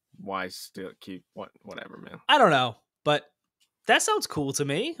 so why still keep whatever, man? I don't know, but that sounds cool to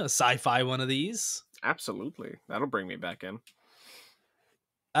me. A sci-fi one of these. Absolutely. That'll bring me back in.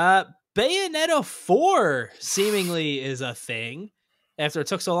 Bayonetta 4 seemingly is a thing after it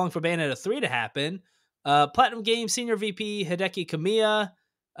took so long for Bayonetta 3 to happen. Platinum Games senior VP Hideki Kamiya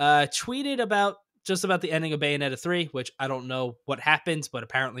tweeted about the ending of Bayonetta 3, which I don't know what happens, but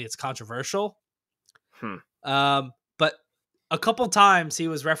apparently it's controversial. But a couple times he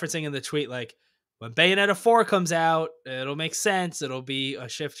was referencing in the tweet, like, when Bayonetta 4 comes out, it'll make sense. It'll be a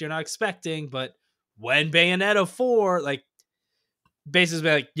shift you're not expecting. But when Bayonetta 4, like, basically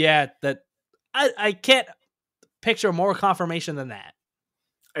like, yeah, that I can't picture more confirmation than that.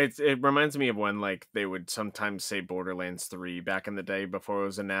 It reminds me of when like they would sometimes say Borderlands 3 back in the day before it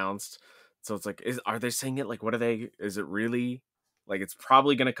was announced. So it's like, are they saying it? Like, is it really like it's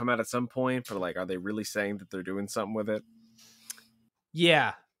probably going to come out at some point? But like, are they really saying that they're doing something with it?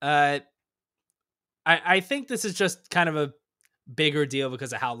 Yeah. I think this is just kind of a bigger deal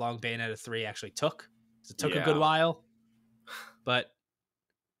because of how long Bayonetta 3 actually took. It took a good while. But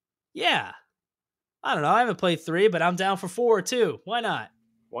yeah. I don't know. I haven't played 3, but I'm down for 4 too. Why not?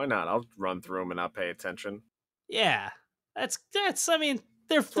 Why not? I'll run through them and not pay attention. Yeah. That's I mean,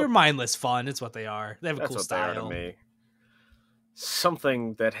 they're mindless fun. It's what they are. They have a cool style. They are to me.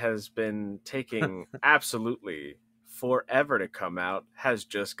 Something that has been taking absolutely forever to come out has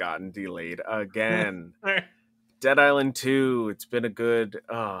just gotten delayed again. Dead Island 2, it's been a good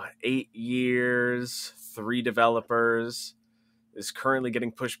 8 years, 3 developers, is currently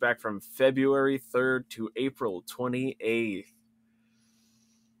getting pushed back from February 3rd to April 28th.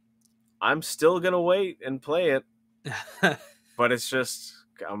 I'm still going to wait and play it, but it's just,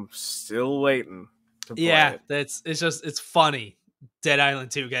 I'm still waiting to play it. It's funny. Dead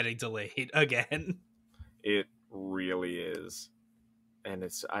Island 2 getting delayed again. It really is. And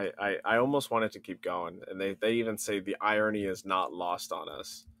it's I almost want it to keep going. And they even say the irony is not lost on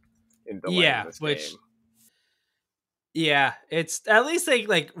us in delaying this game. Yeah, it's at least they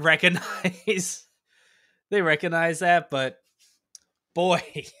like recognize that, but boy,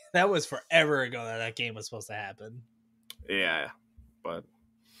 that was forever ago that game was supposed to happen. Yeah, but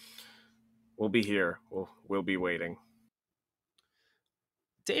we'll be here. We'll be waiting.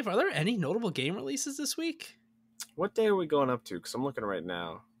 Dave, are there any notable game releases this week? What day are we going up to? Because I'm looking right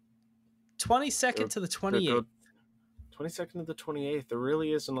now. 22nd to the 28th. 22nd to the 28th. There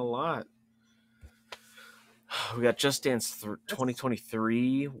really isn't a lot. We got Just Dance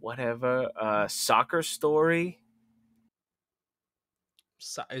 2023, whatever. Soccer Story.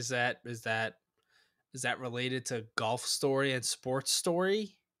 So is that related to Golf Story and Sports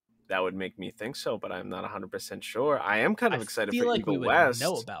Story? That would make me think so, but I'm not 100% sure. I am kind I of excited for feel like we Evil would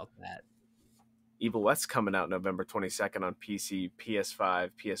know West. about that. Evil West coming out November 22nd on PC,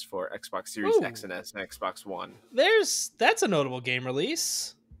 PS5, PS4, Xbox Series Ooh, X and S, and Xbox One. that's a notable game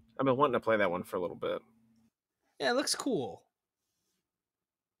release. I've been wanting to play that one for a little bit. Yeah, it looks cool.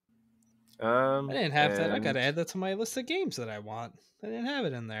 I Um, didn't have that. I and gotta add that to my list of games that I want. I didn't have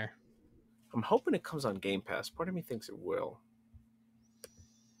it in there. I'm hoping it comes on Game Pass. Part of me thinks it will.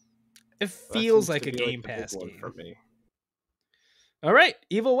 It That feels seems like to a be Game the big Pass one game. for me. All right,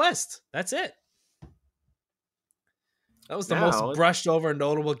 Evil West. That's it. That was the most Now, brushed over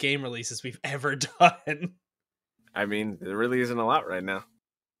notable game releases we've ever done. I mean, there really isn't a lot right now.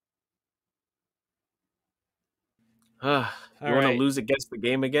 You want to lose against the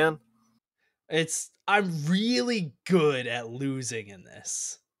game again? I'm really good at losing in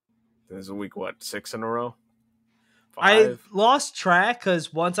this. This is week, what, 6 in a row? I 5? lost track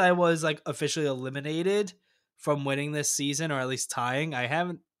because once I was like officially eliminated from winning this season, or at least tying, I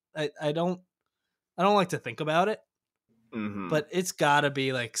don't like to think about it. Mm-hmm. But it's gotta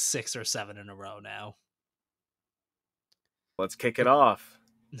be like 6 or 7 in a row now. Let's kick it off.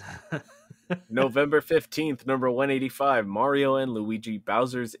 November 15th, number 185, Mario and Luigi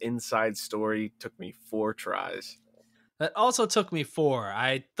Bowser's Inside Story. Took me 4 tries. That also took me 4.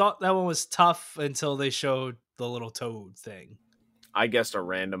 I thought that one was tough until they showed the little toad thing. I guessed a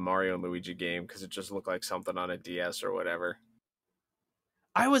random Mario and Luigi game because it just looked like something on a DS or whatever.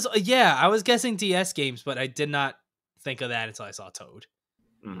 I was guessing DS games, but I did not think of that until I saw Toad.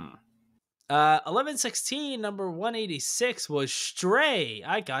 Mm-hmm. 1116, number 186 was Stray.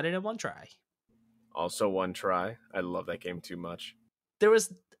 I got it in 1 try. Also 1 try. I love that game too much. There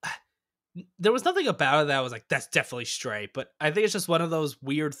was nothing about it that I was like, that's definitely Stray, but I think it's just one of those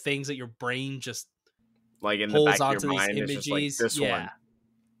weird things that your brain just like in the pulls back of onto your these mind, images. it's just like this one.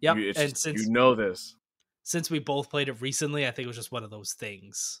 Yep. And since you know this, since we both played it recently, I think it was just one of those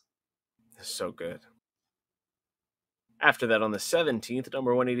things. It's so good. After that, on the 17th,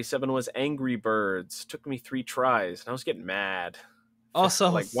 number 187 was Angry Birds. Took me 3 tries, and I was getting mad. Also,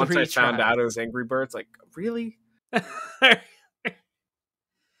 like once I found out it was Angry Birds, like, really?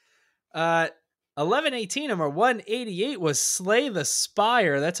 1118, number 188 was Slay the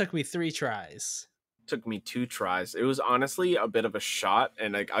Spire. That took me 3 tries. Took me 2 tries. It was honestly a bit of a shot,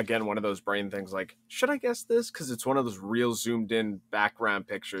 and like, again, one of those brain things like, should I guess this? Because it's one of those real zoomed in background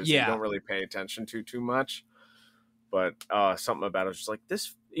pictures that you don't really pay attention to too much. But something about it was just like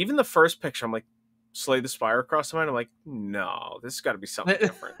this. Even the first picture, I'm like, Slay the Spire across the mind. I'm like, no, this has got to be something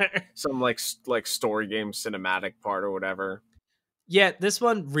different. Some like story game cinematic part or whatever. Yeah, this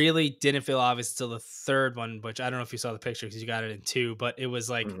one really didn't feel obvious until the third one, which I don't know if you saw the picture because you got it in 2, but it was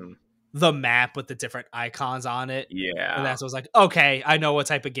like the map with the different icons on it. Yeah. And that's what I was like, okay, I know what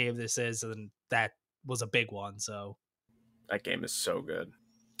type of game this is. And that was a big one. So that game is so good.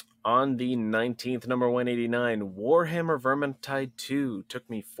 On the 19th, number 189, Warhammer Vermintide 2 took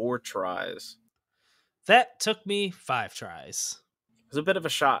me 4 tries. That took me 5 tries. It was a bit of a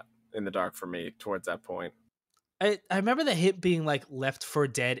shot in the dark for me towards that point. I remember the hit being like Left 4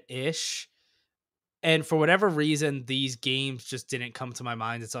 Dead-ish. And for whatever reason, these games just didn't come to my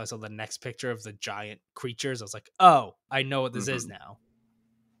mind until I saw the next picture of the giant creatures. I was like, oh, I know what this is now.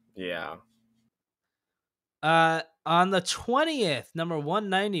 Yeah. On the 20th, number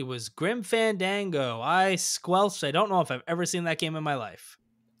 190 was Grim Fandango. I squelched. I don't know if I've ever seen that game in my life.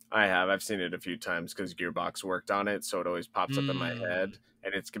 I have. I've seen it a few times because Gearbox worked on it, so it always pops up in my head.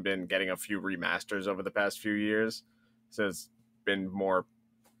 And it's been getting a few remasters over the past few years. So it's been more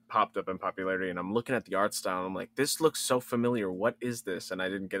popped up in popularity. And I'm looking at the art style, and I'm like, this looks so familiar. What is this? And I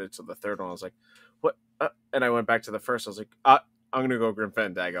didn't get it till the third one. I was like, what? And I went back to the first. I was like, I'm going to go Grim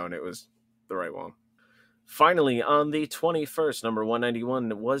Fandango. And it was the right one. Finally, on the 21st, number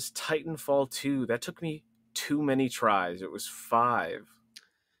 191, was Titanfall 2. That took me too many tries. It was 5.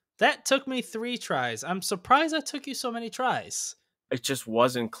 That took me 3 tries. I'm surprised that took you so many tries. It just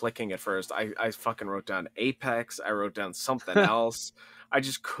wasn't clicking at first. I fucking wrote down Apex. I wrote down something else. I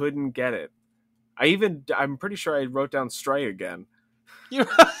just couldn't get it. I'm pretty sure I wrote down Stray again.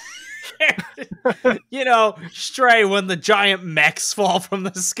 Stray when the giant mechs fall from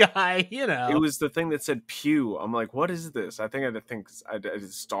the sky, It was the thing that said Pew. I'm like, what is this? I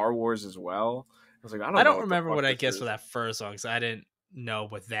did Star Wars as well. I was like, I don't remember what I guessed for that first one because I didn't know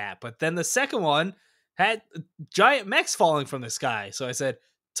with that. But then the second one had giant mechs falling from the sky. So I said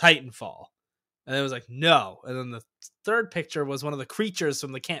Titanfall. And it was like, no. And then the third picture was one of the creatures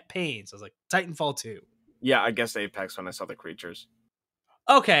from the campaigns. I was like, Titanfall 2. Yeah, I guess Apex when I saw the creatures.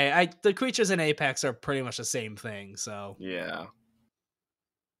 Okay, the creatures in Apex are pretty much the same thing, so. Yeah.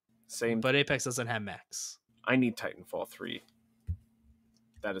 Same. But Apex doesn't have mechs. I need Titanfall 3.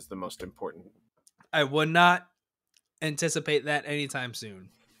 That is the most important. I would not anticipate that anytime soon.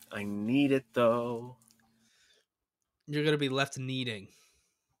 I need it, though. You're going to be left needing.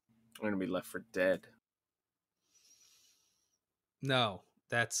 I'm going to be left for dead. No,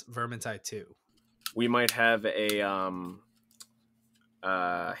 that's Vermintide 2. We might have a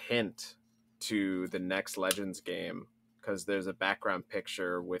hint to the next Legends game, because there's a background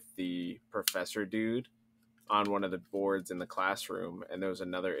picture with the professor dude on one of the boards in the classroom, and there was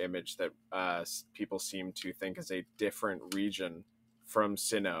another image that people seem to think is a different region from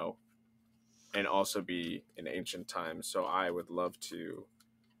Sinnoh and also be in ancient times. So I would love to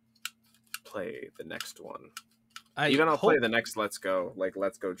play the next one. I'll play the next Let's Go, like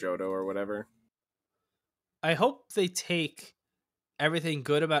Let's Go Johto or whatever. I hope they take everything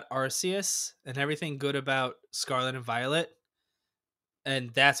good about Arceus and everything good about Scarlet and Violet,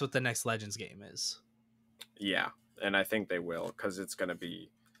 and that's what the next Legends game is. Yeah, and I think they will, because it's going to be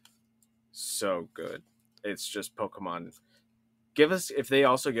so good. It's just Pokemon. If they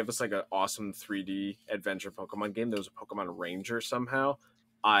also give us like an awesome 3D adventure Pokemon game, there was a Pokemon Ranger somehow,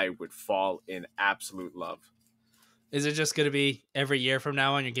 I would fall in absolute love. Is it just going to be every year from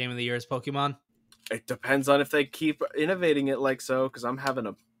now on your game of the year is Pokemon? It depends on if they keep innovating it like so, because I'm having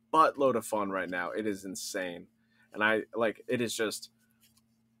a buttload of fun right now. It is insane. And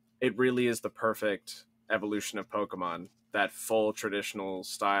it really is the perfect evolution of Pokemon. That full traditional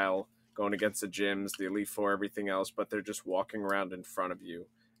style, going against the gyms, the Elite Four, everything else, but they're just walking around in front of you,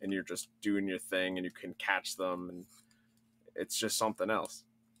 and you're just doing your thing, and you can catch them, and it's just something else.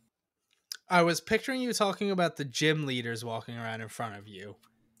 I was picturing you talking about the gym leaders walking around in front of you.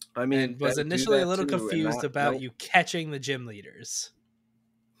 I mean, and was initially a little confused about you catching the gym leaders.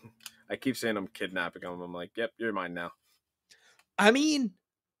 I keep saying I'm kidnapping them. I'm like, yep, you're mine now. I mean,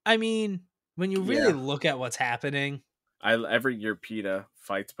 when you really look at what's happening, every year PETA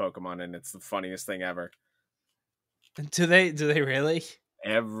fights Pokemon, and it's the funniest thing ever. Do they really?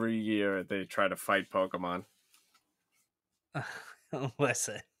 Every year they try to fight Pokemon.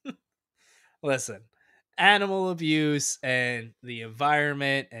 Listen. Animal abuse and the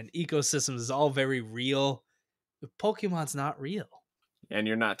environment and ecosystems is all very real. But Pokemon's not real. And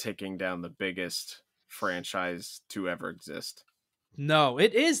you're not taking down the biggest franchise to ever exist. No,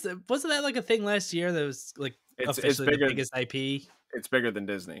 it is. Wasn't that like a thing last year that was like officially the biggest IP? It's bigger than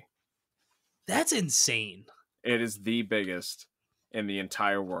Disney. That's insane. It is the biggest in the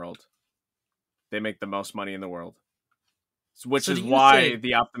entire world. They make the most money in the world. Which is why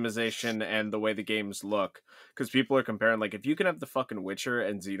the optimization and the way the games look. Because people are comparing, like, if you can have the fucking Witcher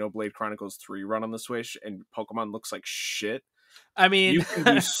and Xenoblade Chronicles 3 run on the Switch and Pokemon looks like shit, I mean, you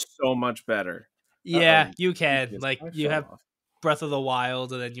can do so much better. Yeah, you can. Like, you have Breath of the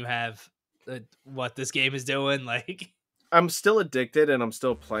Wild, and then you have what this game is doing. Like, I'm still addicted, and I'm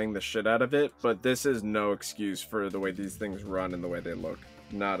still playing the shit out of it, but this is no excuse for the way these things run and the way they look.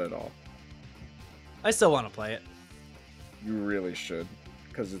 Not at all. I still want to play it. You really should,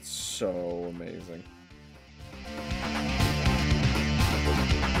 because it's so amazing.